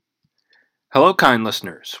Hello, kind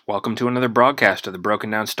listeners. Welcome to another broadcast of the Broken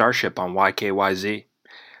Down Starship on YKYZ.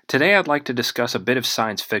 Today I'd like to discuss a bit of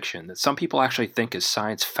science fiction that some people actually think is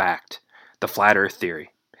science fact, the Flat Earth Theory.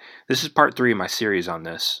 This is part 3 of my series on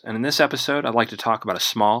this, and in this episode I'd like to talk about a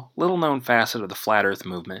small, little-known facet of the Flat Earth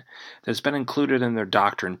movement that has been included in their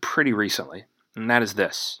doctrine pretty recently, and that is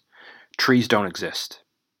this. Trees don't exist.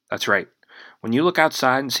 That's right. When you look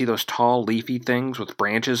outside and see those tall, leafy things with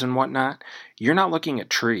branches and whatnot, you're not looking at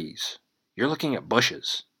trees. You're looking at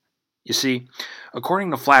bushes. You see,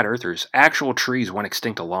 according to flat earthers, actual trees went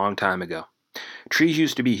extinct a long time ago. Trees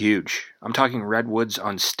used to be huge. I'm talking redwoods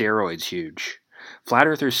on steroids huge. Flat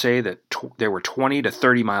earthers say that they were 20 to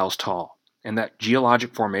 30 miles tall, and that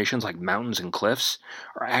geologic formations like mountains and cliffs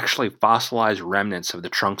are actually fossilized remnants of the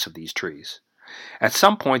trunks of these trees. At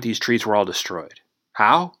some point, these trees were all destroyed.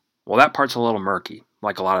 How? Well, that part's a little murky,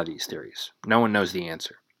 like a lot of these theories. No one knows the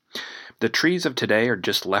answer. The trees of today are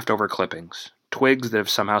just leftover clippings, twigs that have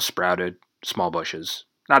somehow sprouted, small bushes,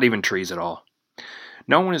 not even trees at all.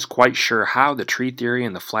 No one is quite sure how the tree theory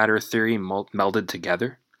and the flat earth theory melded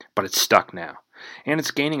together, but it's stuck now, and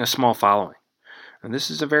it's gaining a small following. And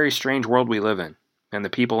this is a very strange world we live in, and the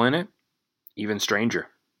people in it, even stranger.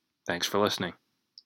 Thanks for listening.